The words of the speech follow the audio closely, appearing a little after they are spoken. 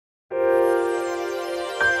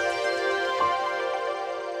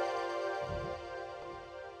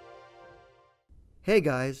Hey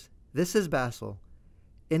guys, this is Basil.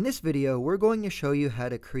 In this video, we're going to show you how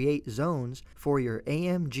to create zones for your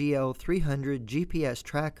AM GL300 GPS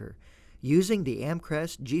tracker using the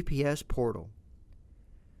Amcrest GPS portal.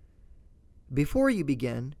 Before you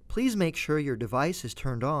begin, please make sure your device is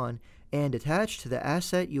turned on and attached to the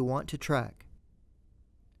asset you want to track.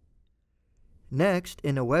 Next,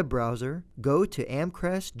 in a web browser, go to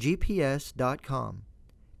amcrestgps.com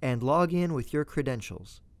and log in with your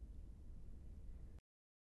credentials.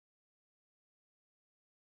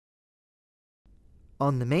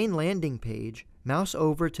 On the main landing page, mouse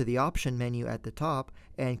over to the option menu at the top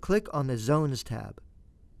and click on the Zones tab.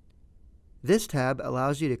 This tab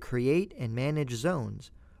allows you to create and manage zones,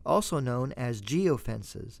 also known as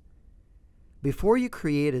geofences. Before you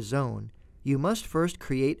create a zone, you must first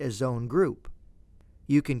create a zone group.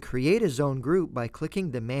 You can create a zone group by clicking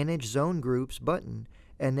the Manage Zone Groups button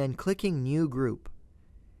and then clicking New Group.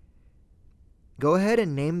 Go ahead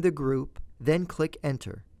and name the group, then click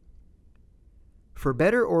Enter. For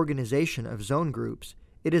better organization of zone groups,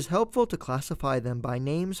 it is helpful to classify them by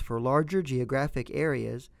names for larger geographic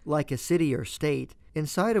areas, like a city or state,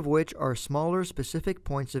 inside of which are smaller specific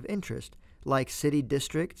points of interest, like city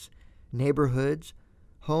districts, neighborhoods,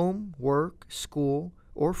 home, work, school,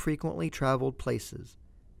 or frequently traveled places.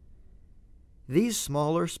 These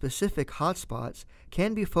smaller specific hotspots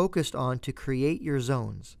can be focused on to create your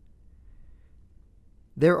zones.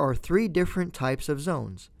 There are 3 different types of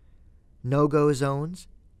zones: no-go zones,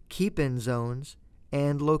 keep-in zones,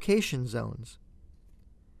 and location zones.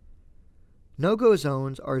 No-go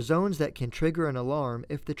zones are zones that can trigger an alarm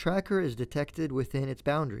if the tracker is detected within its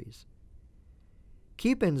boundaries.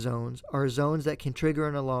 Keep-in zones are zones that can trigger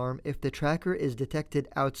an alarm if the tracker is detected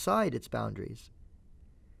outside its boundaries.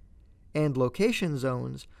 And location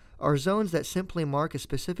zones are zones that simply mark a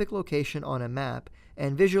specific location on a map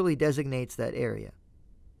and visually designates that area.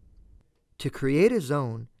 To create a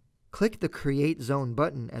zone, click the Create Zone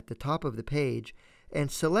button at the top of the page and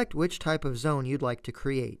select which type of zone you'd like to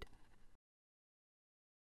create.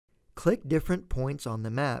 Click different points on the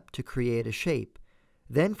map to create a shape.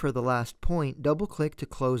 Then for the last point, double-click to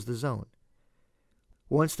close the zone.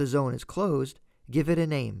 Once the zone is closed, give it a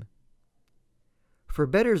name. For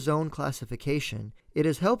better zone classification, it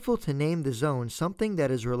is helpful to name the zone something that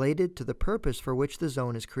is related to the purpose for which the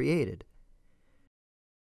zone is created.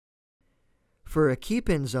 For a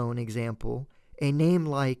keep-in zone example, a name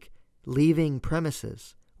like leaving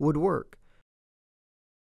premises would work.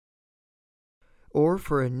 Or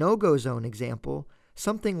for a no-go zone example,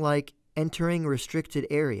 something like entering restricted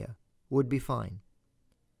area would be fine.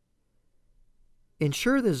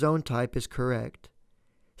 Ensure the zone type is correct,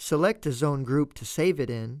 select a zone group to save it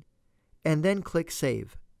in, and then click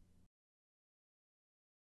Save.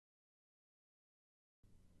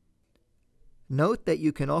 Note that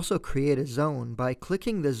you can also create a zone by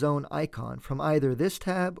clicking the zone icon from either this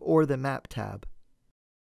tab or the Map tab.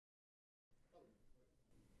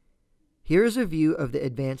 Here is a view of the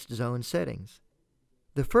advanced zone settings.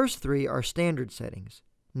 The first 3 are standard settings: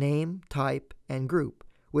 name, type, and group,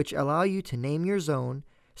 which allow you to name your zone,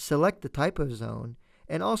 select the type of zone,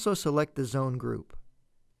 and also select the zone group.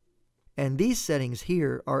 And these settings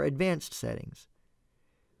here are advanced settings.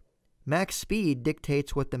 Max speed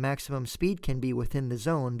dictates what the maximum speed can be within the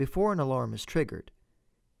zone before an alarm is triggered.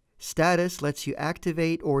 Status lets you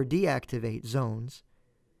activate or deactivate zones,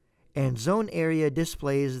 and zone area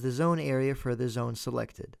displays the zone area for the zone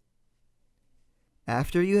selected.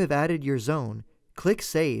 After you have added your zone, click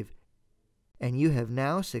Save, and you have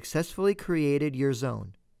now successfully created your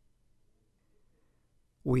zone.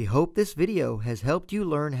 We hope this video has helped you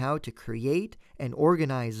learn how to create and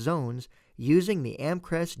organize zones using the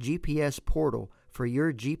Amcrest GPS portal for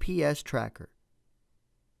your GPS tracker.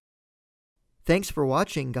 Thanks for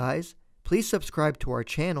watching, guys. Please subscribe to our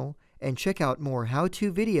channel and check out more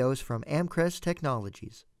how-to videos from Amcrest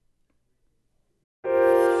Technologies.